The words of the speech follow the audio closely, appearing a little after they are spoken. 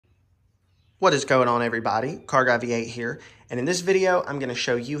What is going on, everybody? Car Guy V8 here, and in this video I'm going to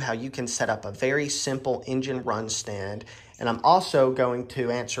show you how you can set up a very simple engine run stand, and I'm also going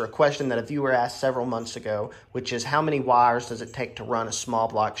to answer a question that a viewer asked several months ago, which is how many wires does it take to run a small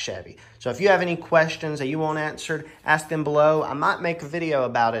block Chevy? So if you have any questions that you want answered, ask them below. I might make a video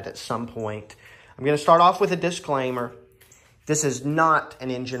about it at some point. I'm going to start off with a disclaimer. This is not an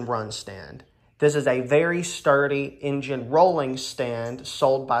engine run stand. This is a very sturdy engine rolling stand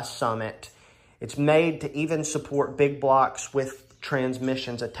sold by Summit. It's made to even support big blocks with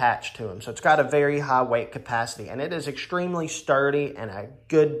transmissions attached to them. So it's got a very high weight capacity, and it is extremely sturdy and a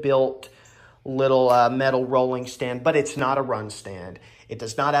good built little metal rolling stand, but it's not a run stand. It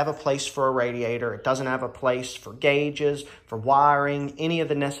does not have a place for a radiator. It doesn't have a place for gauges, for wiring, any of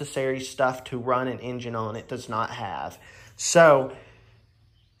the necessary stuff to run an engine on. It does not have. So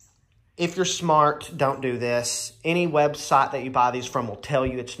if you're smart, don't do this. Any website that you buy these from will tell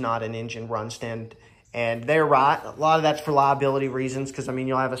you it's not an engine run stand. And they're right. A lot of that's for liability reasons because, I mean,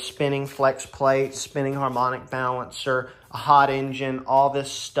 you'll have a spinning flex plate, spinning harmonic balancer, a hot engine, all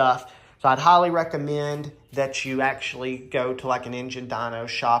this stuff. So I'd highly recommend that you actually go to like an engine dyno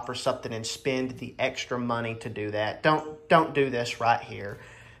shop or something and spend the extra money to do that. Don't do this right here.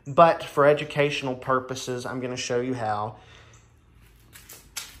 But for educational purposes, I'm going to show you how.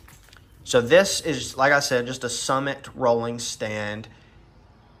 So this is, like I said, just a Summit rolling stand.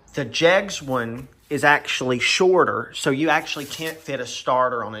 The Jegs one is actually shorter, so you actually can't fit a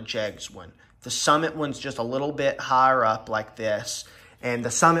starter on a Jegs one. The Summit one's just a little bit higher up like this, and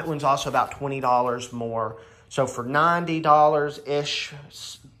the Summit one's also about $20 more. So for $90-ish,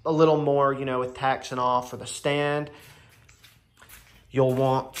 a little more, you know, with tax and all for the stand, you'll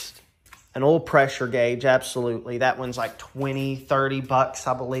want an oil pressure gauge, absolutely. That one's like 20, 30 bucks,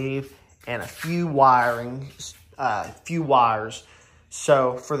 I believe. And a few wires.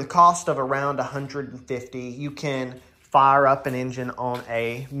 So for the cost of around $150, you can fire up an engine on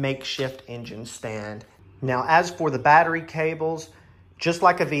a makeshift engine stand. Now, as for the battery cables, just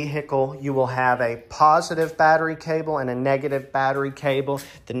like a vehicle, you will have a positive battery cable and a negative battery cable.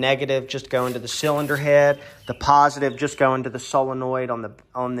 The negative just go into the cylinder head. The positive just go into the solenoid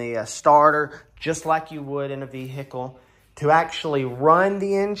on the starter, just like you would in a vehicle. To actually run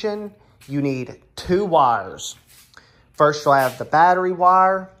the engine, you need two wires. First, you'll have the battery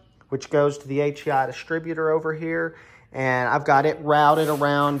wire, which goes to the HEI distributor over here. And I've got it routed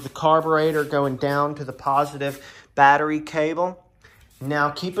around the carburetor going down to the positive battery cable. Now,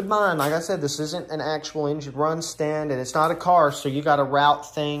 keep in mind, like I said, this isn't an actual engine run stand, and it's not a car, so you got to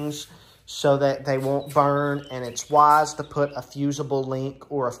route things so that they won't burn. And it's wise to put a fusible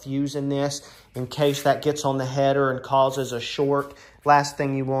link or a fuse in this in case that gets on the header and causes a short. Last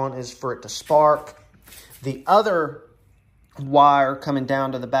thing you want is for it to spark. The other wire coming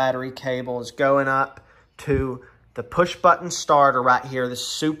down to the battery cable is going up to the push button starter right here. This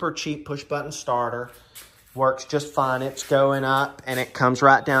super cheap push button starter works just fine. It's going up and it comes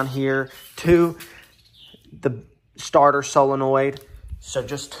right down here to the starter solenoid. So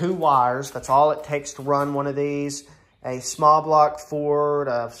just two wires. That's all it takes to run one of these. A small block Ford,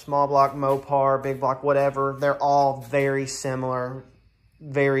 a small block Mopar, big block, whatever. They're all very similar,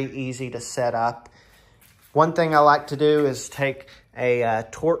 very easy to set up. One thing I like to do is take a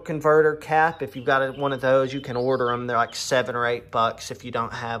torque converter cap. If you've got one of those, you can order them. They're like $7 or $8 if you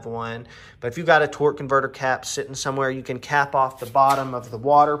don't have one. But if you've got a torque converter cap sitting somewhere, you can cap off the bottom of the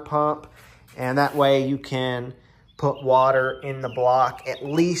water pump. And that way you can put water in the block, at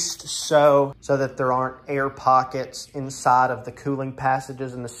least so that there aren't air pockets inside of the cooling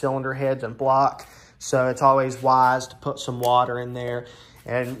passages and the cylinder heads and block. So it's always wise to put some water in there.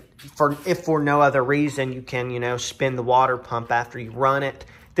 And if for no other reason, you can, you know, spin the water pump after you run it.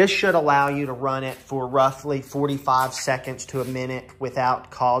 This should allow you to run it for roughly 45 seconds to a minute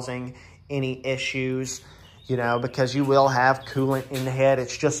without causing any issues, you know, because you will have coolant in the head.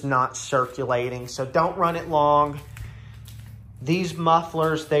 It's just not circulating. So don't run it long. These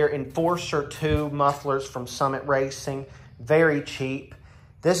mufflers, they're Enforcer 2 mufflers from Summit Racing. Very cheap.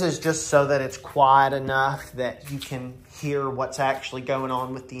 This is just so that it's quiet enough that you can hear what's actually going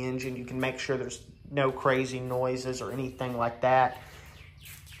on with the engine. You can make sure there's no crazy noises or anything like that.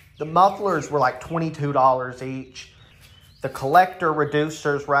 The mufflers were like $22 each. The collector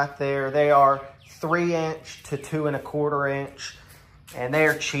reducers right there, they are 3-inch to 2 1/4 inch. And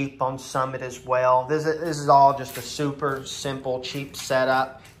they're cheap on Summit as well. This is all just a super simple, cheap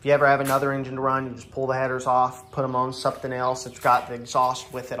setup. If you ever have another engine to run, you just pull the headers off, put them on something else. It's got the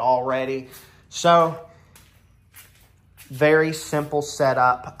exhaust with it already. So, very simple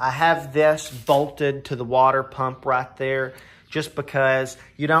setup. I have this bolted to the water pump right there just because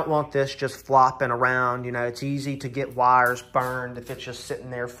you don't want this just flopping around. You know, it's easy to get wires burned if it's just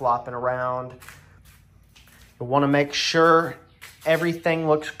sitting there flopping around. You want to make sure everything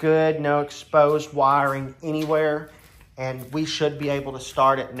looks good, no exposed wiring anywhere, and we should be able to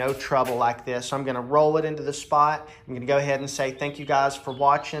start it no trouble like this. So I'm going to roll it into the spot. I'm going to go ahead and say thank you guys for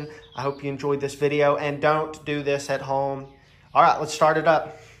watching. I hope you enjoyed this video, and don't do this at home. All right, let's start it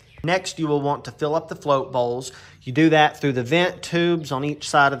up. Next, you will want to fill up the float bowls. You do that through the vent tubes on each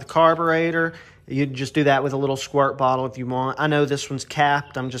side of the carburetor. You just do that with a little squirt bottle if you want. I know this one's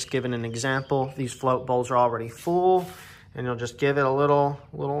capped. I'm just giving an example. These float bowls are already full, and you'll just give it a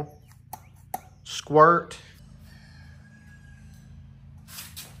little squirt.